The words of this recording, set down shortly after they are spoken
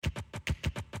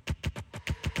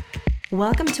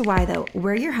Welcome to Why Though.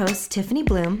 We're your hosts, Tiffany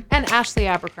Bloom and Ashley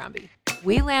Abercrombie.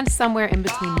 We land somewhere in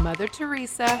between Mother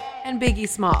Teresa and Biggie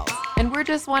Smalls, and we're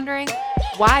just wondering,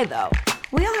 why though?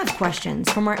 We all have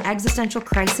questions, from our existential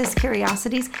crisis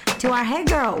curiosities to our, hey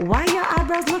girl, why your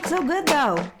eyebrows look so good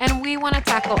though? And we want to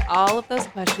tackle all of those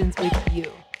questions with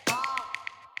you.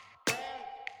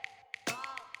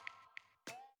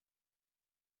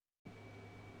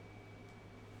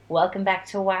 Welcome back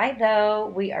to Why Though.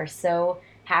 We are so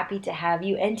happy to have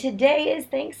you. And today is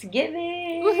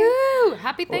Thanksgiving. Woohoo!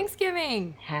 Happy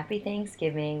Thanksgiving. Happy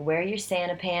Thanksgiving. Wear your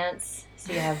Santa pants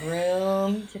so you have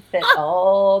room to fit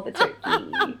all the turkey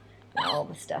and all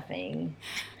the stuffing.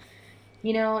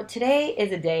 You know, today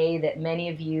is a day that many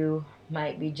of you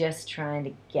might be just trying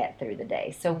to get through the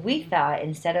day. So we thought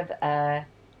instead of a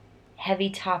heavy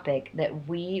topic that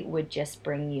we would just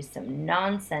bring you some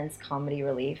nonsense comedy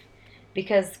relief.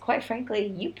 Because, quite frankly,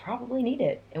 you probably need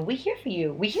it. And we're here for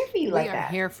you. We're here for you like that.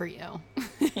 We are here for you.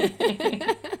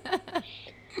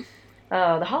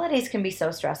 Oh, the holidays can be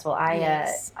so stressful.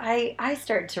 Yes. I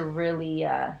start to really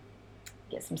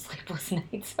get some sleepless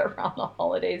nights around the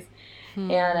holidays.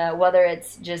 And whether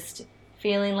it's just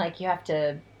feeling like you have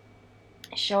to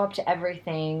show up to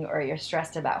everything, or you're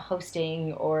stressed about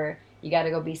hosting, or you got to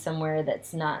go be somewhere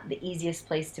that's not the easiest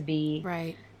place to be.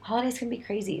 Right. Holidays can be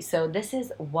crazy. So this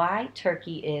is why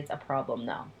turkey is a problem,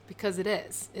 though. Because it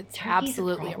is. It's Turkey's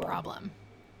absolutely a problem.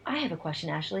 I have a question,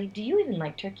 Ashley. Do you even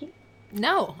like turkey?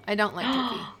 No, I don't like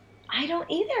turkey. I don't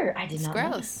either. I did It's not know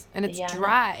gross. And it's Yeah,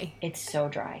 dry. It's so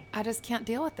dry. I just can't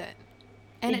deal with it.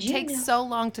 And Did it you takes know- so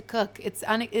long to cook.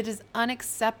 It is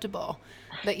unacceptable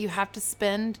that you have to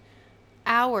spend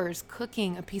hours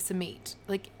cooking a piece of meat.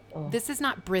 Like, this is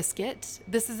not brisket.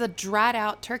 This is a dried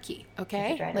out turkey,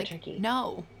 okay? It's a dried out turkey.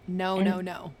 No.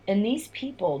 And these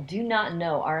people do not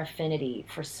know our affinity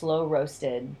for slow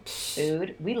roasted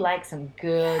food. We like some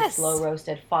good slow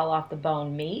roasted, fall off the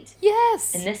bone meat.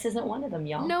 Yes. And this isn't one of them,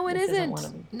 y'all. No, it This isn't. one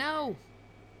of them. No.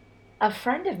 A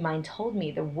friend of mine told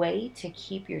me the way to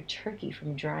keep your turkey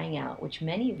from drying out, which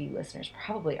many of you listeners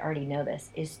probably already know this,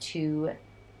 is to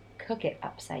cook it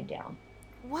upside down.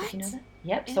 What? Did you know that?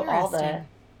 Yep. So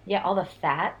all the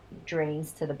fat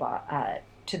drains to the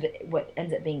what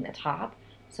ends up being the top.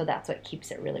 So that's what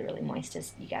keeps it really, really moist.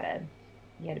 Is you gotta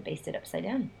baste it upside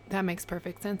down. That makes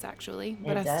perfect sense, actually.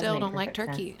 But It I does still make don't like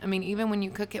perfect turkey. sense. I mean, even when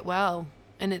you cook it well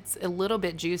and it's a little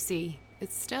bit juicy,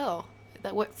 it's still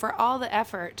for all the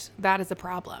effort, that is a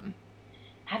problem.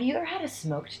 Have you ever had a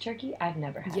smoked turkey? I've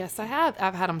never had. Yes, I have.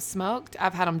 I've had them smoked.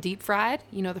 I've had them deep fried.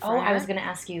 You know the fryer? Oh, I was going to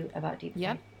ask you about deep fried.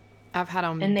 Yep. I've had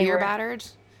them beer battered,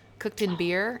 cooked in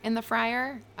beer in the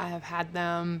fryer. I have had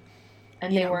them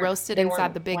roasted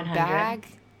inside the big 100? bag.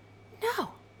 No.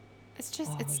 It's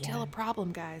just, it's yeah. still a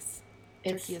problem, guys.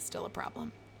 Turkey is still a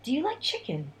problem. Do you like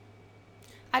chicken?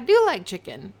 I do like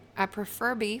chicken. I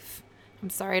prefer beef. I'm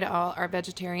sorry to all our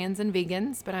vegetarians and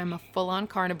vegans, but I'm a full-on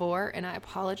carnivore, and I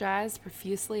apologize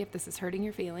profusely if this is hurting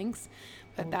your feelings,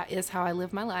 but that is how I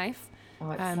live my life.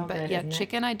 Oh, it's so good, isn't it?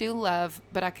 Chicken I do love,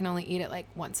 but I can only eat it like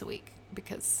once a week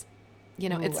because,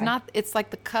 it's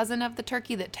like the cousin of the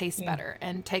turkey that tastes better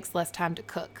and takes less time to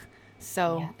cook.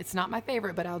 So it's not my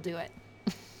favorite, but I'll do it.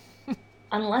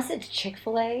 Unless it's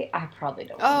Chick-fil-A, I probably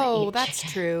don't want to eat Oh, that's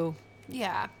chicken. true.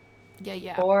 Yeah.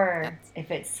 Or if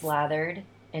it's slathered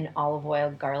in olive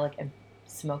oil, garlic, and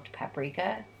smoked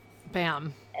paprika.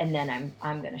 Bam. And then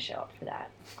I'm gonna show up for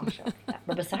that. I'll show up for that.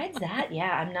 But besides that,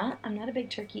 I'm not a big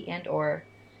turkey and or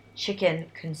chicken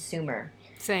consumer.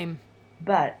 Same.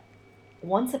 But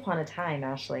once upon a time,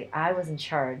 Ashley, I was in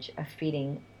charge of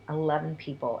feeding 11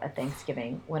 people at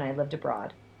Thanksgiving when I lived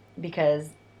abroad, because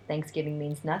Thanksgiving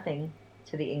means nothing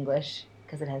to the English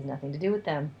because it has nothing to do with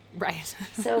them. Right.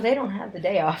 So they don't have the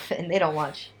day off and they don't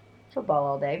watch football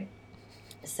all day.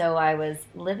 So I was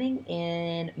living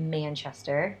in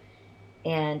Manchester,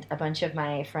 and a bunch of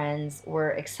my friends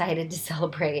were excited to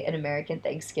celebrate an American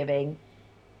Thanksgiving.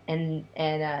 And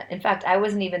in fact, I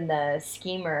wasn't even the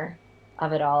schemer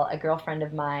of it all. A girlfriend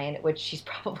of mine, which she's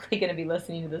probably going to be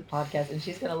listening to this podcast, and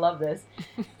she's going to love this.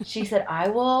 She said, I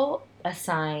will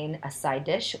assign a side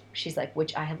dish. She's like,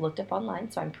 which I have looked up online,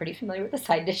 so I'm pretty familiar with the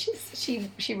side dishes. She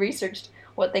researched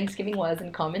what Thanksgiving was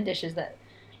and common dishes that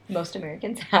most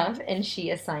Americans have, and she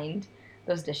assigned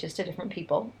those dishes to different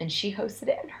people, and she hosted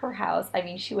it at her house. I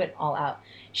mean, she went all out.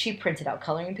 She printed out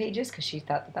coloring pages because she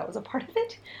thought that was a part of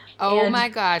it. Oh my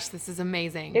gosh, this is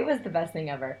amazing. It was the best thing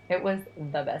ever.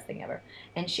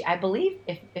 And I believe,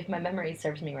 if my memory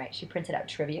serves me right, she printed out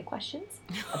trivia questions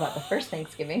about the first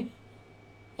Thanksgiving.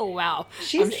 Oh, wow.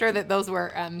 I'm sure that those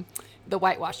were the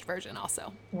whitewashed version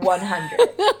also.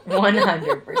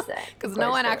 100%. Because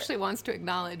no one actually wants to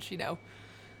acknowledge, a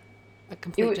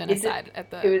complete It's genocide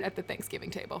it at the Thanksgiving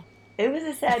table. it was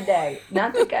a sad day.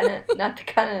 Not the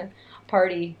kind of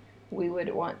party we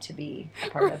would want to be a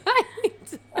part of.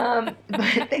 Right.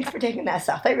 But thanks for taking that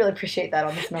south. I really appreciate that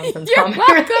on this nonsense You're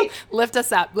commentary. welcome. Lift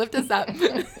us up. Lift us up.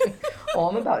 Oh,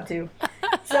 I'm about to.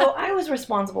 So I was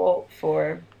responsible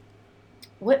for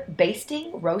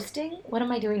roasting? What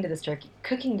am I doing to this turkey?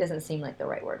 Cooking doesn't seem like the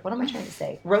right word. What am I trying to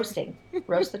say? Roasting.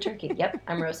 Roast the turkey. Yep,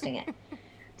 I'm roasting it.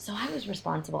 So I was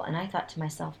responsible, and I thought to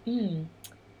myself, I'm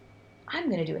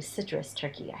going to do a citrus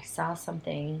turkey. I saw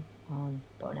something on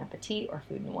Bon Appetit or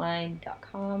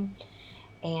foodandwine.com,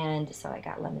 and so I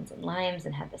got lemons and limes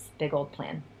and had this big old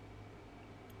plan.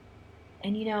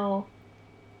 And you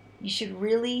should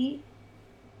really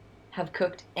have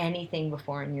cooked anything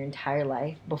before in your entire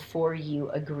life before you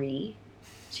agree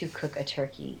to cook a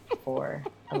turkey for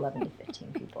 11 to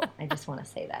 15 people. I just want to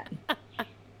say that.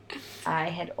 I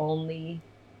had only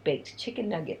baked chicken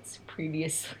nuggets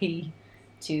previously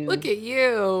to... Look at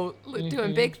you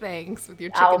doing big things with your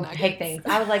chicken nuggets. Big things.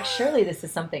 I was like, surely this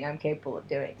is something I'm capable of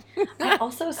doing. I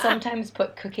also sometimes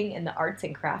put cooking in the arts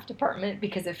and craft department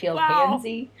because it feels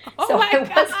handsy. Oh my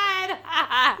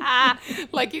God.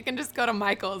 Like you can just go to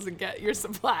Michael's and get your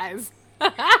supplies.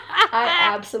 I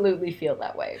absolutely feel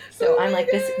that way. So I'm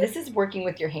like, this is working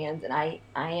with your hands, and I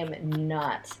am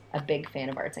not a big fan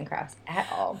of arts and crafts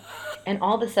at all. And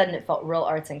all of a sudden it felt real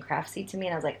arts and craftsy to me,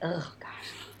 and I was like, oh gosh,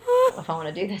 I don't know if I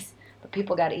want to do this. But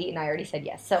people got to eat, and I already said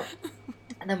yes. So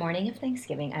the morning of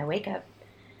Thanksgiving, I wake up,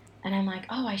 and I'm like,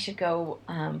 oh, I should go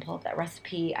pull up that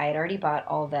recipe. I had already bought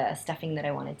all the stuffing that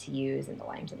I wanted to use, and the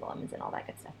limes and the lemons and all that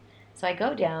good stuff. So I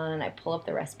go down, and I pull up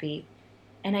the recipe,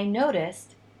 and I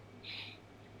noticed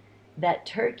that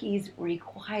turkeys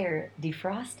require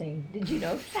defrosting. Did you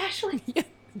know this, Ashley?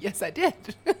 Yes, I did.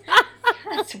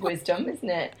 That's wisdom, isn't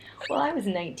it? Well, I was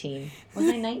 19. Was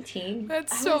I 19?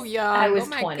 That's so young. I was oh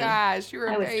my 20. Gosh, you were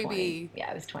a baby. 20.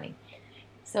 Yeah, I was 20.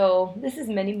 So this is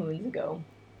many moons ago.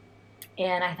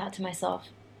 And I thought to myself,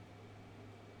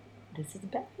 this is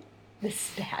bad. This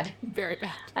is bad. Very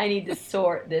bad. I need to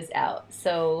sort this out.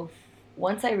 So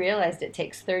once I realized it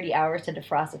takes 30 hours to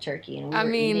defrost a turkey, and we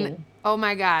were eating... oh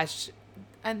my gosh.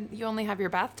 And you only have your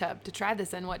bathtub to try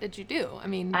this in. What did you do?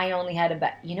 I only had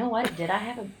a You know what? Did I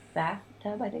have a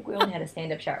bathtub? I think we only had a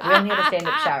stand-up shower. We only had a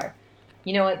stand-up shower.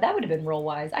 You know what? That would have been real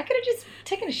wise. I could have just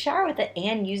taken a shower with it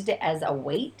and used it as a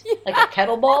weight, like a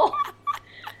kettlebell.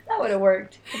 That would have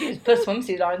worked. I could just put a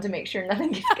swimsuit on to make sure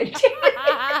nothing gets contaminated.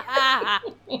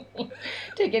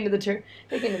 Take into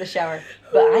the shower.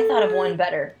 But I thought of one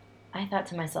better. I thought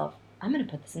to myself, I'm going to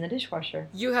put this in the dishwasher.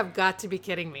 You have got to be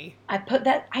kidding me.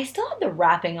 I still had the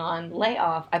wrapping on, lay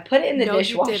off. I put it in the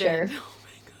dishwasher. You didn't. Oh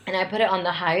and I put it on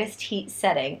the highest heat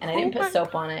setting, and I didn't put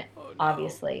soap on it,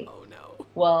 obviously. Oh no.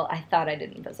 Well, I thought I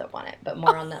didn't put soap on it, but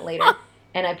more on that later.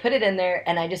 And I put it in there,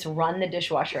 and I just run the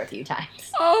dishwasher a few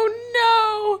times.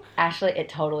 Oh no. Ashley, it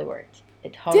totally worked.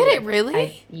 It totally Did it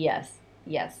really? Yes.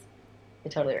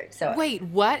 It totally worked. So wait,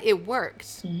 what? It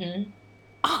worked? Mm-hmm.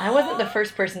 I wasn't the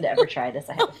first person to ever try this,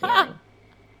 I have a feeling.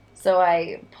 So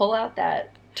I pull out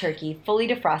that turkey, fully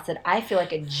defrosted. I feel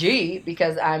like a G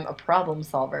because I'm a problem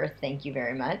solver. Thank you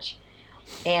very much.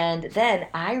 And then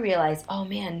I realized, oh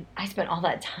man, I spent all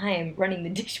that time running the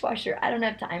dishwasher. I don't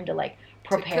have time to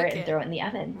prepare it and throw it in the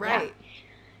oven. Right. Yeah.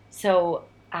 So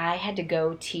I had to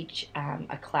go teach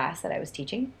a class that I was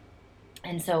teaching.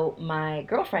 And so my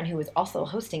girlfriend, who was also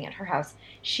hosting at her house,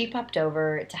 she popped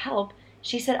over to help.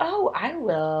 She said, oh, I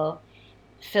will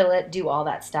fill it, do all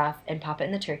that stuff, and pop it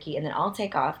in the turkey, and then I'll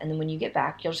take off, and then when you get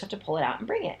back, you'll just have to pull it out and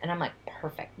bring it. And I'm like,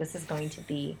 perfect. This is going to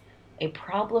be a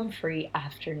problem-free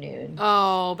afternoon.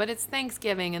 Oh, but it's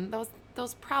Thanksgiving, and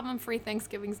those problem-free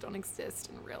Thanksgivings don't exist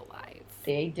in real life.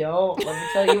 They don't. Let me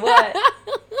tell you what.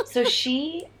 So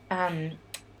she, I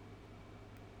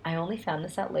only found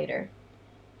this out later.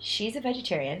 She's a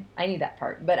vegetarian. I knew that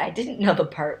part, but I didn't know the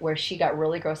part where she got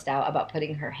really grossed out about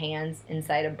putting her hands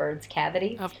inside a bird's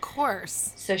cavity. Of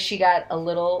course. So she got a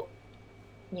little,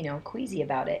 queasy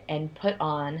about it and put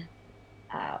on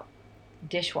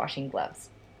dishwashing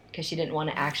gloves because she didn't want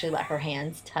to actually let her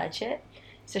hands touch it.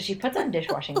 So she puts on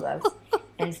dishwashing gloves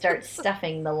and starts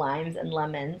stuffing the limes and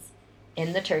lemons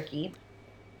in the turkey,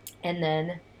 and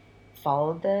then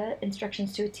followed the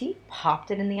instructions to a T, popped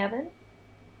it in the oven.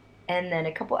 And then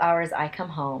a couple hours, I come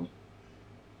home,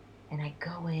 and I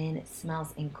go in. It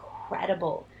smells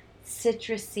incredible.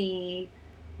 Citrusy,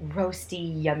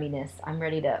 roasty yumminess. I'm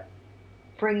ready to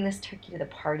bring this turkey to the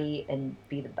party and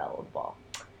be the belle of the ball.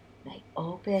 And I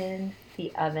open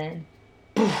the oven.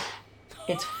 Poof,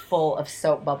 It's full of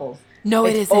soap bubbles. No,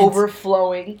 it It's isn't.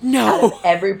 overflowing out of No.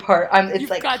 every part. It's You've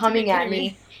like got to be coming at kidding me.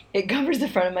 me. It covers the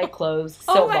front of my clothes.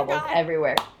 Oh Soap my bubbles God.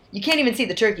 everywhere. You can't even see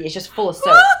the turkey. It's just full of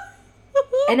soap.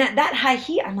 And at that high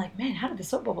heat, I'm like, man, how did the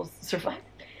soap bubbles survive?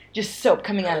 Just soap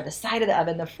coming out of the side of the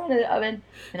oven, the front of the oven.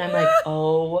 And I'm like,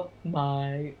 oh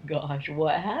my gosh,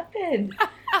 what happened?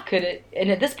 Could it? And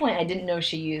at this point, I didn't know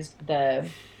she used the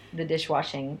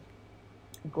dishwashing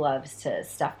gloves to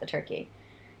stuff the turkey.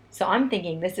 So I'm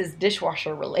thinking this is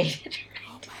dishwasher related.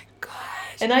 Oh my gosh.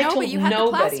 And I no, told but you had the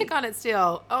nobody. plastic on it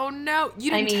still. Oh no.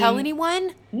 You I didn't tell mean,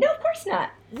 anyone? no, of course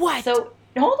not. What? So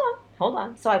hold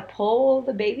on. So I pull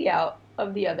the baby out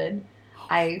of the oven. Oh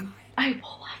my I God. I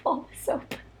pull off all the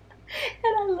soap,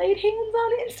 and I laid hands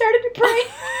on it and started to pray.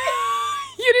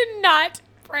 You did not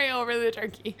pray over the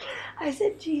turkey. I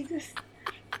said, Jesus,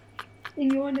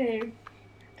 in your name,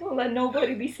 don't let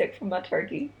nobody be sick from my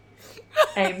turkey.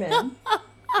 Amen.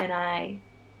 And I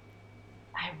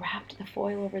wrapped the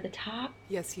foil over the top.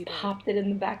 Yes, you did. Popped it in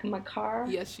the back of my car.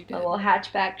 Yes, you did. My little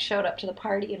hatchback showed up to the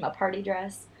party in my party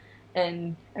dress.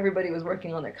 And everybody was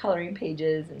working on their coloring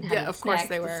pages and having of snacks course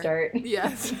they to were. start.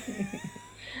 Yes.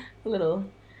 little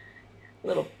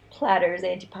platters,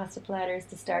 antipasta platters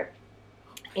to start.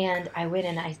 And I went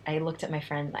and I looked at my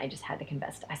friend and I just had to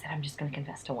confess. I said, I'm just going to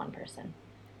confess to one person.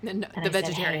 And And the I said,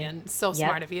 vegetarian. hey, So yep.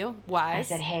 smart of you. Wise.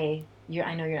 I said, hey,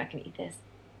 I know you're not going to eat this.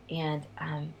 And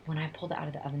when I pulled it out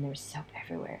of the oven, there was soap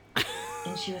everywhere.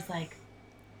 And she was like,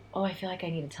 oh, I feel like I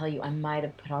need to tell you, I might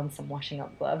have put on some washing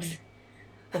up gloves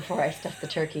before I stuffed the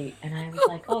turkey. And I was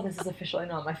like, oh, this is officially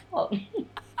not my fault.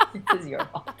 This is your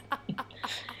fault.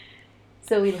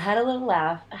 So we had a little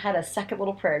laugh. I had a second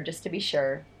little prayer just to be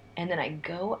sure. And then I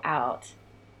go out,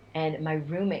 and my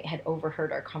roommate had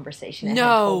overheard our conversation and had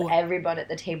told everyone at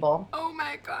the table. Oh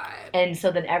my God. And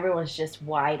so then everyone's just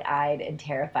wide-eyed and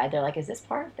terrified. They're like, is this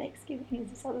part of Thanksgiving? Is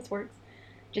this how this works?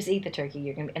 Just eat the turkey.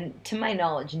 You're gonna be... And to my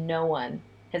knowledge, no one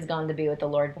has gone to be with the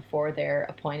Lord before their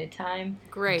appointed time.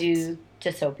 Great. Due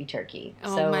to soapy turkey.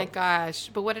 Oh my gosh.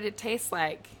 But what did it taste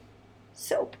like?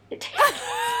 Soap. It tastes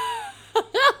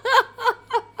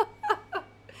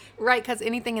Right, because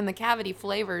anything in the cavity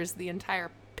flavors the entire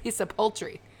piece of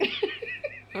poultry.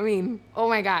 I mean, oh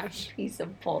my gosh. Piece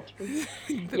of poultry.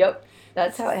 Yep.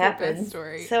 That's how it happens.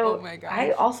 Story. So oh my gosh.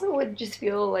 I also would just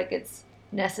feel like it's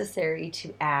necessary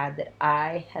to add that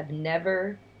I have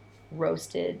never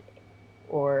roasted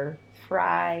or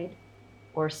fried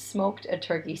or smoked a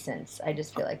turkey since. I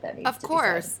just feel like that needs to be said. Of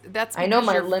course. That's because I know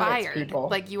my you're limits, fired. people.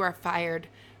 Like you are fired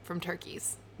from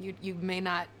turkeys. You may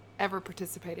not ever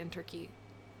participate in turkey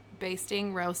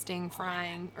basting, roasting,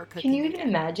 frying, or cooking. Can you even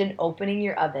imagine opening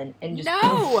your oven and just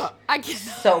I can't.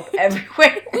 soap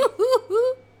everywhere?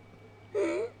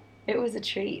 It was a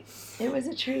treat. It was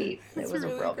a treat. It's it was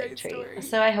really a real great big treat. story.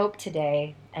 So I hope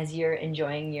today, as you're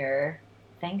enjoying your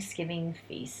Thanksgiving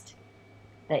feast,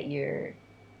 that your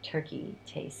turkey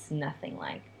tastes nothing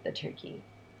like the turkey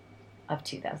of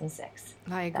 2006.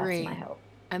 I agree. That's my hope.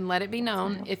 And let it be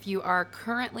known, if you are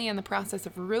currently in the process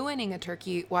of ruining a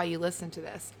turkey while you listen to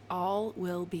this, all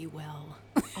will be well.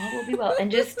 All will be well. And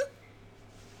just,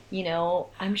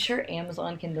 I'm sure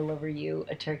Amazon can deliver you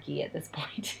a turkey at this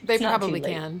point. They probably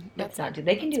can. That's not too.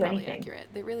 They can do anything. Accurate.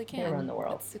 They really can. They run the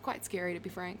world. It's quite scary, to be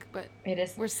frank, but it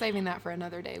is. We're saving that for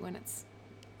another day when it's,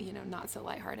 not so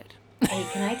lighthearted. Hey,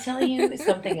 can I tell you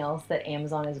something else that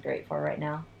Amazon is great for right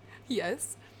now?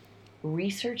 Yes.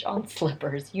 Research on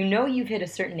slippers. You've hit a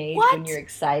certain age when you're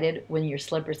excited when your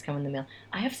slippers come in the mail.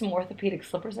 I have some orthopedic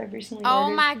slippers I've recently ordered. Oh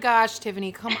my gosh,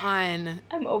 Tiffany, come on.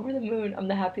 I'm over the moon. I'm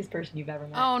the happiest person you've ever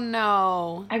met. Oh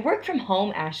no. I work from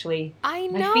home, Ashley. I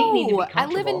know. My feet need to be I live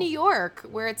in comfortable. New York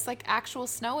where it's like actual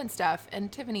snow and stuff.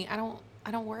 And Tiffany, I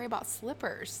don't worry about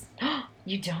slippers.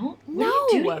 You don't? No.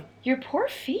 What are you doing? Your poor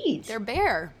feet. They're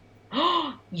bare.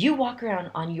 You walk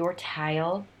around on your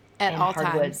tile At all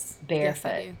hardwoods times. barefoot.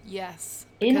 Yes, I do. Yes.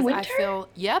 In Because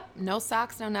winter? no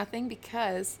socks, no nothing,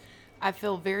 because I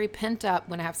feel very pent up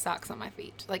when I have socks on my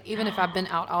feet. Like even if I've been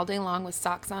out all day long with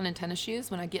socks on and tennis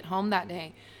shoes, when I get home that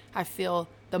day, I feel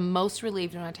the most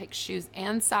relieved when I take shoes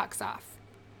and socks off.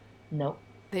 Nope.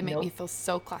 They make me feel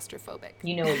so claustrophobic.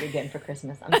 You know what you're getting for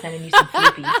Christmas. I'm sending you some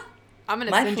floopies. I'm going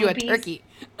to send you a turkey.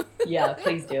 Yeah,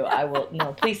 please do. I will.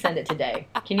 No, please send it today.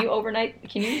 Can you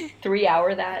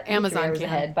 3-hour that? Amazon 3 hours can,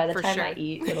 ahead. By the for time sure. I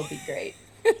eat, it'll be great.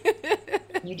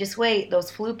 You just wait.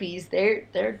 Those floopies,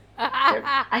 they're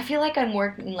I feel like I'm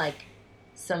working like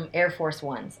some Air Force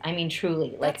Ones. I mean,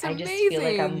 truly. Like, That's I just feel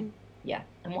like amazing.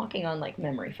 I'm walking on like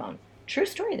memory foam. True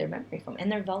story, they're memory foam. And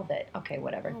they're velvet. Okay,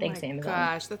 whatever. Thanks, my Amazon.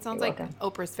 Gosh, that sounds You're like welcome.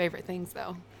 Oprah's favorite things,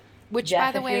 though. Which, Jeff,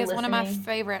 by the if way, you're is one of my listening.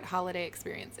 favorite holiday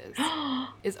experiences,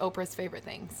 is Oprah's favorite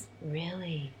things.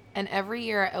 Really? And every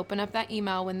year I open up that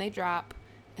email when they drop,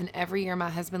 and every year my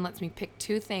husband lets me pick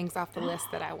 2 things off the list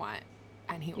that I want,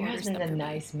 and he Your orders husband's them a for me.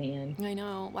 nice man. I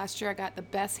know. Last year I got the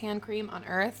best hand cream on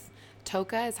earth.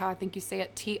 Tocca is how I think you say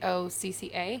it,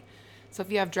 Tocca. So if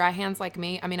you have dry hands like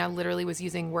me, I mean, I literally was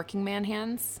using working man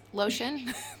hands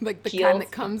lotion, like the kind Kiehl's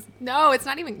that comes. No, it's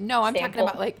not even. No, I'm talking sample.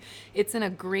 about like it's in a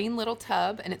green little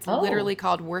tub, and it's Oh. literally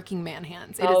called working man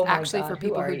hands. It is Oh my actually God, for who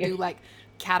people are who you? do like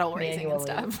cattle raising and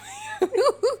Manually. stuff.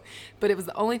 But it was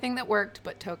the only thing that worked.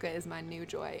 But Tocca is my new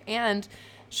joy. And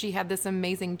she had this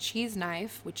amazing cheese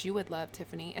knife, which you would love,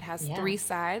 Tiffany. It has Yeah. 3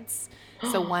 sides.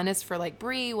 So one is for like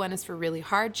brie, one is for really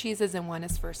hard cheeses, and one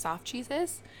is for soft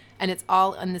cheeses. And it's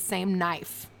all on the same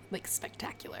knife. Like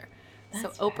spectacular. That's So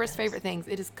Oprah's fabulous. favorite things.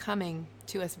 It is coming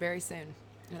to us very soon.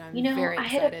 And I'm You know, very I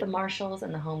hit up the excited. Marshalls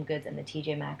and the Home Goods and the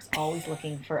TJ Maxx, always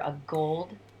looking for a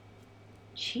gold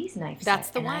cheese knife set. That's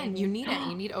the and one. You need it.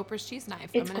 You need Oprah's cheese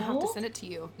knife. It's I'm going to have to gold? send it to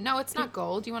you. No, it's not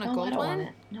gold. You want a Oh, I gold don't want one?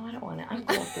 it. No, I don't want it. I'm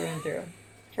gold through and through.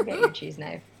 Forget your cheese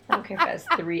knife. I don't care if it has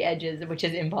 3 edges, which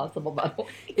is impossible, by the way.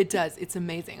 It does. It's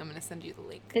amazing. I'm going to send you the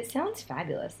link. It sounds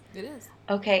fabulous. It is.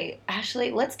 Okay,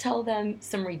 Ashley, let's tell them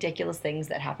some ridiculous things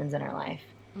that happens in our life.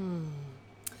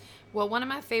 Well, one of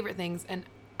my favorite things, and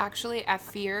actually I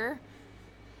fear,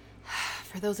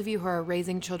 for those of you who are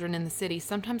raising children in the city,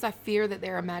 sometimes I fear that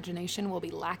their imagination will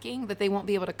be lacking, that they won't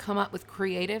be able to come up with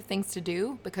creative things to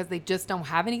do because they just don't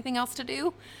have anything else to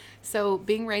do. So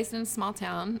being raised in a small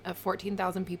town of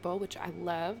 14,000 people, which I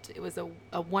loved, it was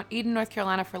Eden, North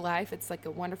Carolina for life. It's like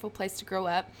a wonderful place to grow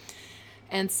up.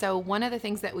 And so one of the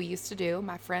things that we used to do,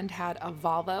 my friend had a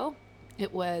Volvo.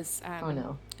 It was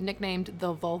nicknamed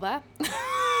the Vulva.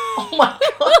 Oh my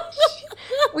gosh.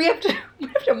 We have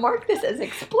to mark this as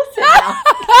explicit now.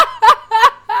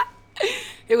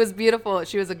 It was beautiful.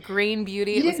 She was a green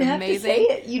beauty. You It was didn't have to amazing. say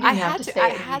it. You didn't have to say it. I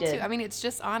You had did. to. I mean, it's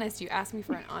just honest. You asked me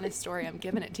for an honest story. I'm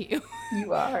giving it to you.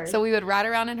 You are. So we would ride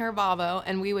around in her Volvo,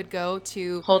 and we would go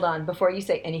to. Hold on, before you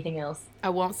say anything else. I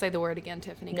won't say the word again,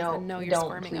 Tiffany, because No, I know you're don't,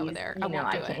 squirming please. over there. You I know, won't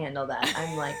I do can't it. handle that.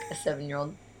 I'm like a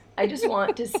 7-year-old. I just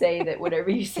want to say that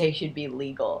whatever you say should be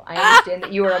legal. I understand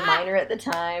that you were a minor at the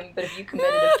time, but if you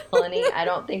committed a felony, I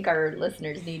don't think our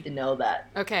listeners need to know that.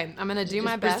 Okay, I'm gonna do Just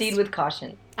my best. proceed with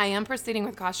caution. I am proceeding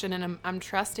with caution, and I'm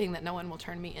trusting that no one will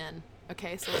turn me in.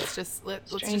 Okay, so let's just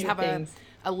Stranger have things.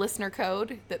 a listener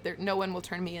code that no one will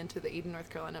turn me into the Eden, North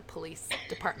Carolina Police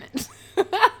Department.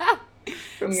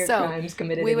 From your So, crimes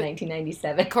committed we in would-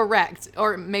 1997. Correct,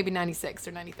 or maybe 96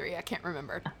 or 93. I can't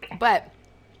remember. Okay. But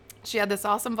she had this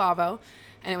awesome Volvo,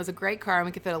 and it was a great car, and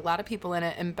we could fit a lot of people in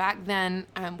it. And back then,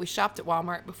 we shopped at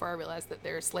Walmart before I realized that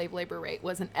their slave labor rate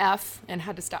was an F and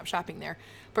had to stop shopping there.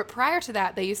 But prior to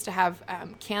that, they used to have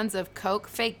cans of Coke,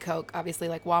 fake Coke, obviously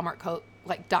like Walmart Coke,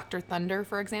 like Dr. Thunder,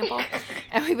 for example.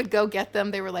 And we would go get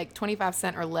them. They were like 25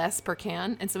 cents or less per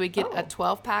can. And so we'd get a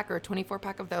 12-pack or a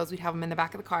 24-pack of those. We'd have them in the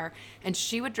back of the car. And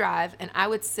she would drive, and I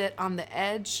would sit on the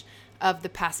edge of the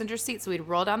passenger seat. So we'd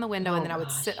roll down the window, and then I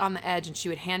would sit on the edge, and she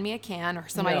would hand me a can, or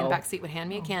somebody in the No. back seat would hand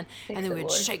me a can, fix and then we it,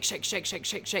 would Lord. shake, shake, shake, shake,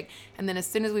 shake, shake. And then as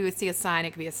soon as we would see a sign,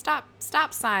 it could be a stop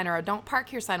sign or a don't park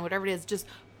here sign, whatever it is, just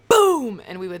boom,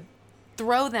 and we would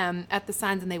throw them at the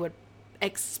signs, and they would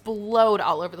explode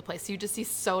all over the place. So you just see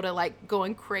soda like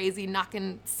going crazy,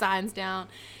 knocking signs down.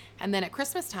 And then at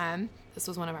Christmas time, this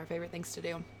was one of our favorite things to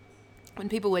do. When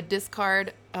people would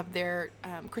discard of their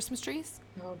Christmas trees,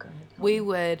 Oh, God. we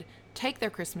would take their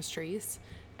Christmas trees,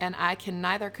 and I can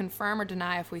neither confirm or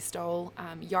deny if we stole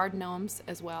yard gnomes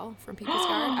as well from people's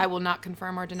yard. I will not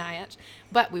confirm or deny it.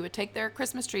 But we would take their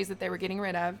Christmas trees that they were getting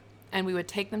rid of, and we would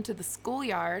take them to the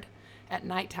schoolyard at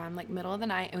nighttime, like middle of the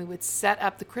night, and we would set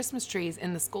up the Christmas trees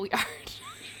in the schoolyard.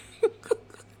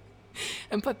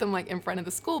 And put them like in front of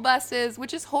the school buses,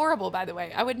 which is horrible, by the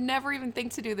way. I would never even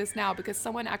think to do this now because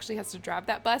someone actually has to drive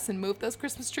that bus and move those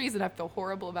Christmas trees, and I feel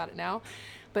horrible about it now.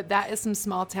 But that is some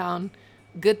small town,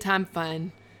 good time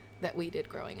fun that we did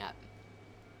growing up.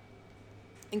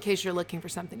 In case you're looking for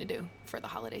something to do for the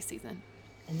holiday season.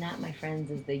 And that, my friends,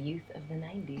 is the youth of the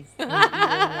 90s in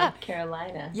North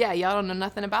Carolina. Yeah, y'all don't know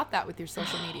nothing about that with your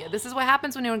social media. This is what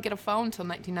happens when you don't get a phone until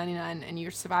 1999 and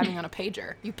you're surviving on a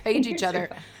pager. You page each other.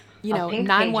 You know, A pink pager,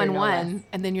 no 911, less.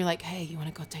 and then you're like, hey, you want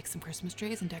to go take some Christmas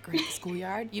trees and decorate the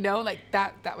schoolyard? You know, like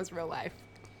that was real life.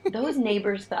 Those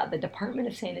neighbors thought the Department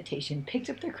of Sanitation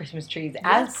picked up their Christmas trees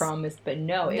Yes. as promised, but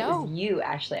no, it No. was you,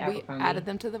 Ashley We Abercrombie. added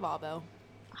them to the Volvo.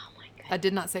 Oh, my God. I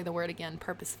did not say the word again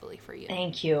purposefully for you.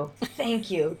 Thank you. Thank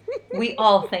you. We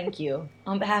all thank you.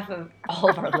 On behalf of all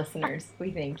of our listeners, we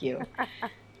thank you.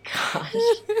 Gosh.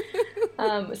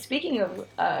 Speaking of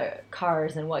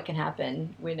cars and what can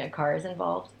happen when a car is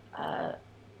involved,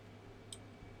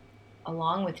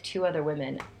 along with two other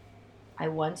women, I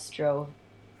once drove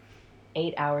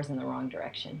 8 hours in the wrong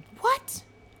direction. What?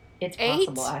 It's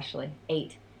possible, 8? Ashley.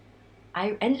 8.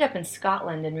 I ended up in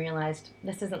Scotland and realized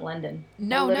this isn't London.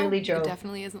 No, it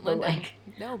definitely isn't London.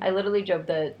 No. I literally drove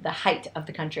the height of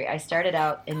the country. I started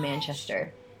out in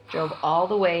Manchester, drove all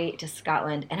the way to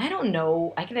Scotland, and I don't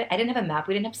know. I didn't have a map.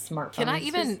 We didn't have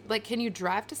smartphones. Can you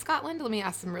drive to Scotland? Let me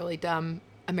ask some really dumb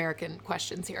American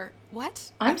questions here.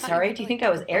 What? I'm sorry. Do you think I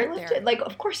was airlifted? There. Like,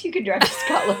 of course you could drive to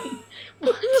Scotland.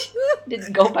 What?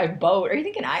 Didn't go by boat. Are you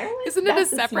thinking Ireland? Isn't it a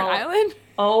separate island?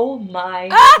 Oh my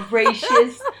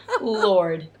gracious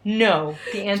Lord! No,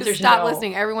 the answer is no. Stop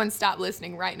listening. Everyone, stop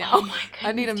listening right now. Oh my God!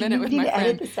 I need a minute with my friend.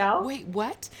 Edit this out? Wait,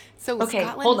 what? So okay,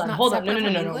 Scotland hold on.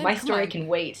 No. My story can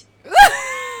wait.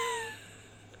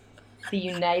 The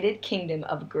United Kingdom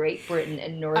of Great Britain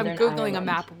and Northern Ireland. I'm Googling a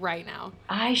map right now.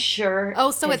 I sure.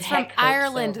 Oh, so it's from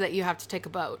Ireland that you have to take a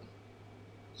boat.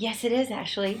 Yes, it is,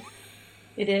 Ashley.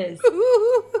 It is.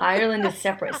 Ireland is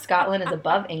separate. Scotland is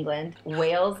above England.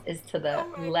 Wales is to the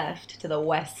left, to the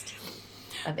west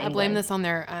of England. I blame this on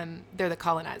they're the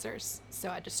colonizers, so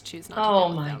I just choose not to Oh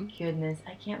with my them. Goodness.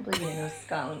 I can't believe you didn't know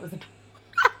Scotland was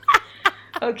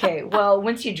Okay, well,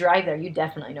 once you drive there, you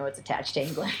definitely know it's attached to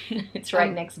England. It's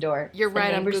right next door. You're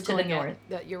right. I'm Googling to the north.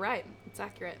 You're right. It's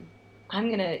accurate.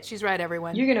 She's right,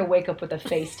 everyone. You're gonna wake up with a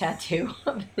face tattoo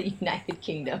of the United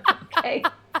Kingdom. Okay.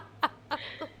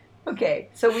 Okay,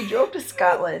 so we drove to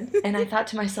Scotland, and I thought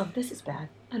to myself, this is bad.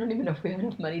 I don't even know if we have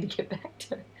enough money to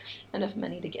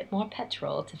get more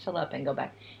petrol to fill up and go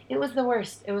back. It was the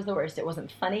worst. It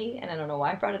wasn't funny, and I don't know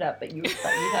why I brought it up, but you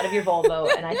thought of your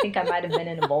Volvo, and I think I might have been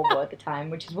in a Volvo at the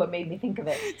time, which is what made me think of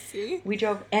it. See? We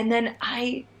drove, and then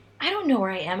I don't know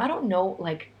where I am. I don't know,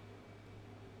 like,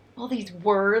 all these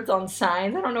words on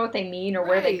signs. I don't know what they mean or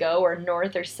where they go or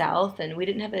north or south, and we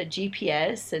didn't have a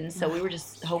GPS, and so we were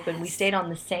just hoping. We stayed on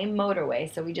the same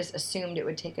motorway, so we just assumed it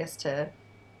would take us to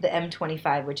the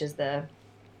M25, which is the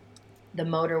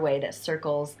motorway that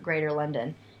circles Greater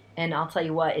London. And I'll tell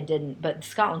you what, it didn't. But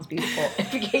Scotland's beautiful,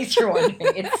 in case you're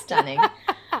wondering. It's stunning.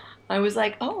 I was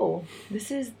like, oh, this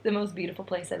is the most beautiful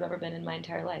place I've ever been in my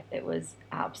entire life. It was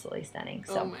absolutely stunning.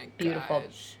 So my beautiful.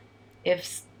 Gosh.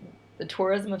 If the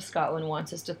tourism of Scotland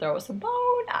wants us to throw us a bone,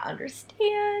 I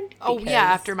understand. Oh, yeah,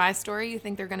 after my story, you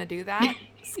think they're going to do that?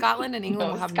 Scotland and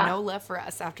England will have no love for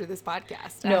us after this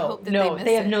podcast.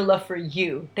 They have no love for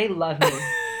you. They love me.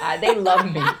 They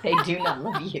love me. They do not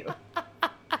love you.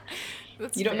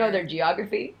 You don't know their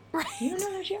geography? Right. You don't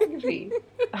know their geography.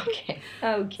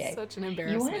 Okay. Such an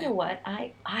embarrassment. You want to know what?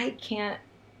 I can't.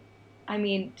 I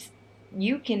mean,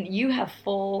 you have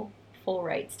full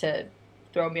rights to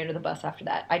throw me under the bus after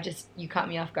that. You caught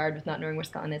me off guard with not knowing where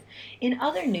Scotland is. In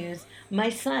other news, my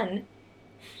son,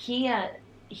 he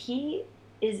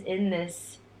is in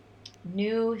this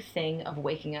new thing of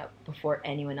waking up before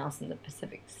anyone else in the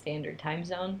Pacific Standard Time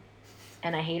Zone.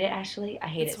 And I hate it, Ashley. I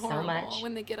hate it so much.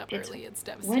 When they get up early, it's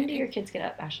devastating. When do your kids get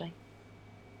up, Ashley?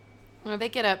 Well, they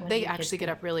get up. They actually get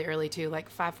up really early too, like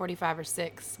 5:45 or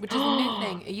 6, which is a new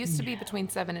thing. It used to be between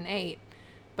 7 and 8,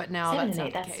 but now that's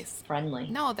not the case. That's friendly.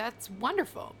 No, that's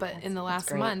wonderful. But in the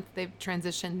last month, they've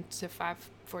transitioned to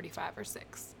 5:45 or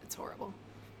 6. It's horrible.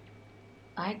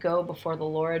 I go before the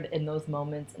Lord in those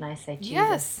moments, and I say,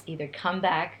 Jesus, either come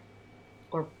back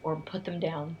or put them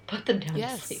down. Put them down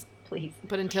to sleep, please.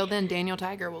 But until then, Daniel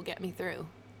Tiger will get me through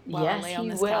while I lay on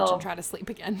this couch and try to sleep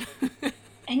again.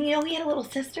 And he had a little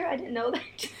sister. I didn't know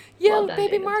that. Yeah, well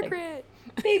baby Margaret.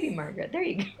 Baby Margaret. There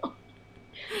you go.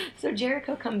 So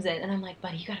Jericho comes in, and I'm like,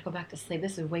 buddy, you got to go back to sleep.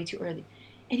 This is way too early.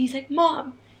 And he's like,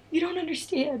 Mom, you don't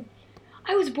understand.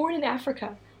 I was born in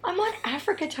Africa. I'm on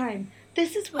Africa time.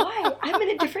 This is why I'm in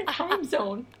a different time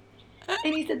zone.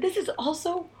 And he said, this is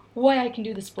also why I can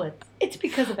do the splits. It's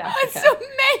because of Africa. That's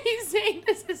amazing.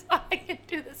 This is why I can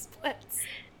do the splits.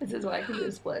 This is why I can do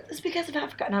the splits. It's because of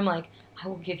Africa. And I'm like, I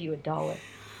will give you $1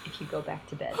 if you go back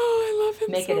to bed. Oh, I love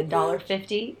him. Make it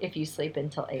 $1.50 if you sleep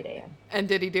until 8 a.m. And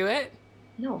did he do it?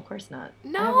 No, of course not.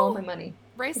 No. I have all my money.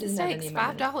 Raise the stakes.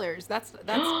 $5.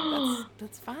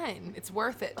 That's fine. It's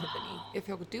worth it, Tiffany. If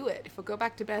he'll do it, if he'll go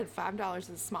back to bed, $5 is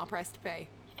a small price to pay.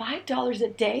 $5 a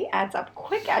day adds up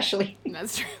quick, Ashley.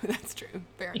 That's true.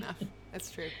 Fair enough. That's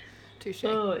true. Touche.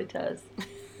 Oh, it does.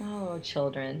 Oh,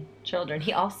 children.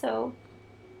 He also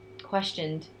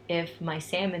questioned if my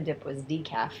salmon dip was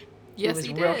decaf. Yes,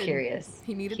 he was real curious.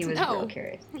 He was real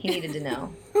curious. He needed to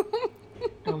know.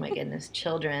 Oh my goodness,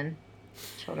 children,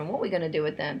 what are we going to do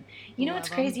with them? You know what's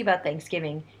crazy about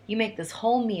Thanksgiving? You make this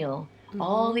whole meal,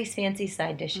 all these fancy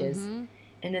side dishes,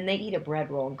 And then they eat a bread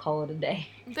roll and call it a day.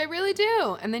 They really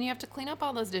do. And then you have to clean up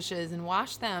all those dishes and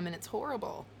wash them, and it's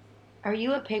horrible. Are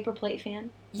you a paper plate fan?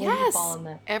 Where do you Yes. fall on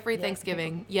the- Every Yeah,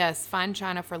 Thanksgiving. Yes. Fine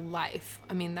china for life.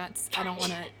 I mean, I don't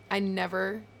want to, I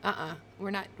never, we're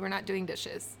not doing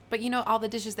dishes. But you know, all the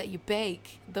dishes that you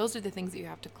bake, those are the things that you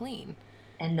have to clean.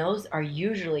 And those are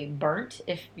usually burnt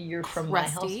if you're from my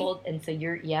Crusty. household. And so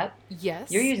you're Yes.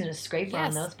 You're using a scraper on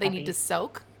Yes. those puppies. They need to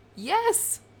soak.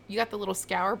 Yes. You got the little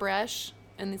scour brush,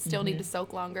 and they still need to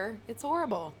soak longer. It's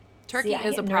horrible. Turkey I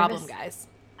is a get problem, nervous. guys.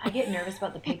 I get nervous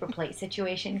about the paper plate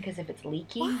situation because if it's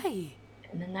leaky, Why?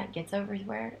 and then that gets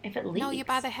everywhere. If it leaks, No, you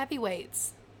buy the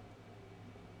heavyweights.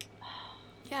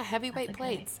 Yeah, heavyweight okay.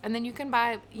 plates. And then you can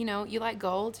buy, you know, you like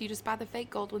gold, you just buy the fake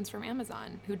gold ones from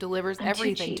Amazon, who delivers I'm too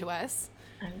everything cheap. to us.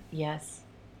 Yes.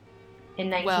 In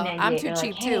Well, 1998, I'm too they're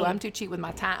cheap like, too. "Hey." I'm too cheap with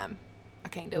my time. I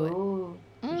can't do it. Ooh,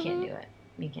 you can't Mhm. do it.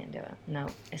 You can't do it. No,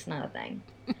 it's not a thing.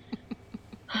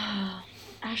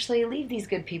 Ashley, leave these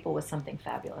good people with something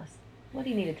fabulous. What do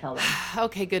you need to tell them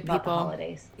Okay, good about the people.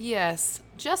 holidays? Yes,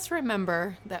 just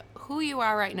remember that who you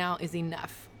are right now is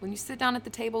enough. When you sit down at the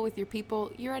table with your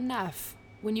people, you're enough.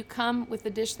 When you come with the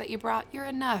dish that you brought, you're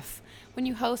enough. When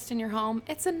you host in your home,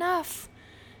 it's enough.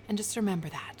 And just remember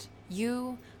that.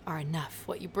 You are enough.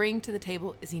 What you bring to the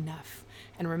table is enough.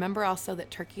 And remember also that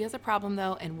turkey is a problem,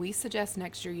 though, and we suggest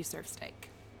next year you serve steak.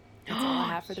 That's all I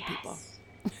have for the people.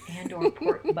 And or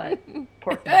pork butt.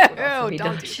 Pork butt would also be Don't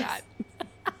delicious. do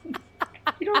that.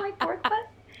 You don't like pork butt?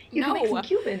 You can make No. some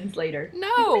Cubans later. No,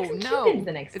 you can make some no. Cubans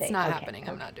the next day. It's not Okay, happening. I'm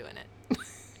okay. not doing it.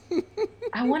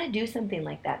 I want to do something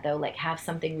like that though, like have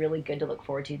something really good to look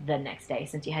forward to the next day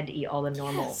since you had to eat all the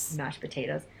normal Yes. mashed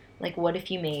potatoes. Like what if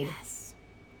you made Yes.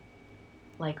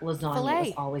 like lasagna Filet.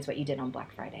 was always what you did on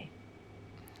Black Friday?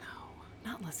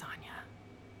 No, not lasagna.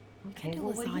 Okay, I do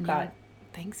well, what lasagna you got? on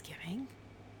Thanksgiving.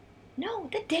 No,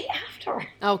 the day after.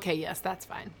 Okay, yes, that's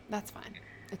fine. That's fine.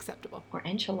 Acceptable. Or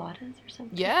enchiladas or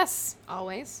something. Yes,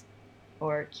 always.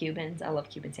 Or Cubans. I love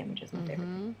Cuban sandwiches, my favorite.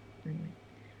 Mhm. Anyway.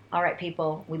 All right,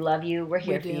 people. We love you. We're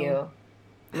here We for do. you.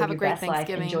 Have a your great best life.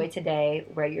 Thanksgiving. Enjoy today.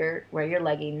 Wear your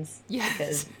leggings. Yes.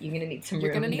 Because you're gonna need some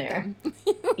You're room gonna in need there. them.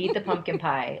 Eat the pumpkin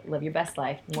pie. Live your best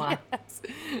life. Mwah. Yes.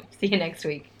 See you next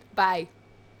week. Bye.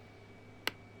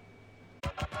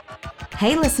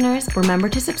 Hey listeners, remember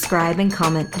to subscribe and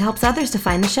comment. It helps others to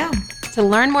find the show. To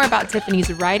learn more about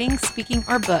Tiffany's writing, speaking,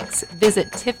 or books, visit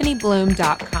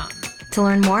TiffanyBloom.com. To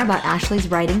learn more about Ashley's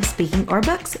writing, speaking, or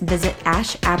books, visit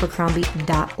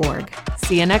ashabercrombie.org.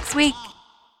 See you next week.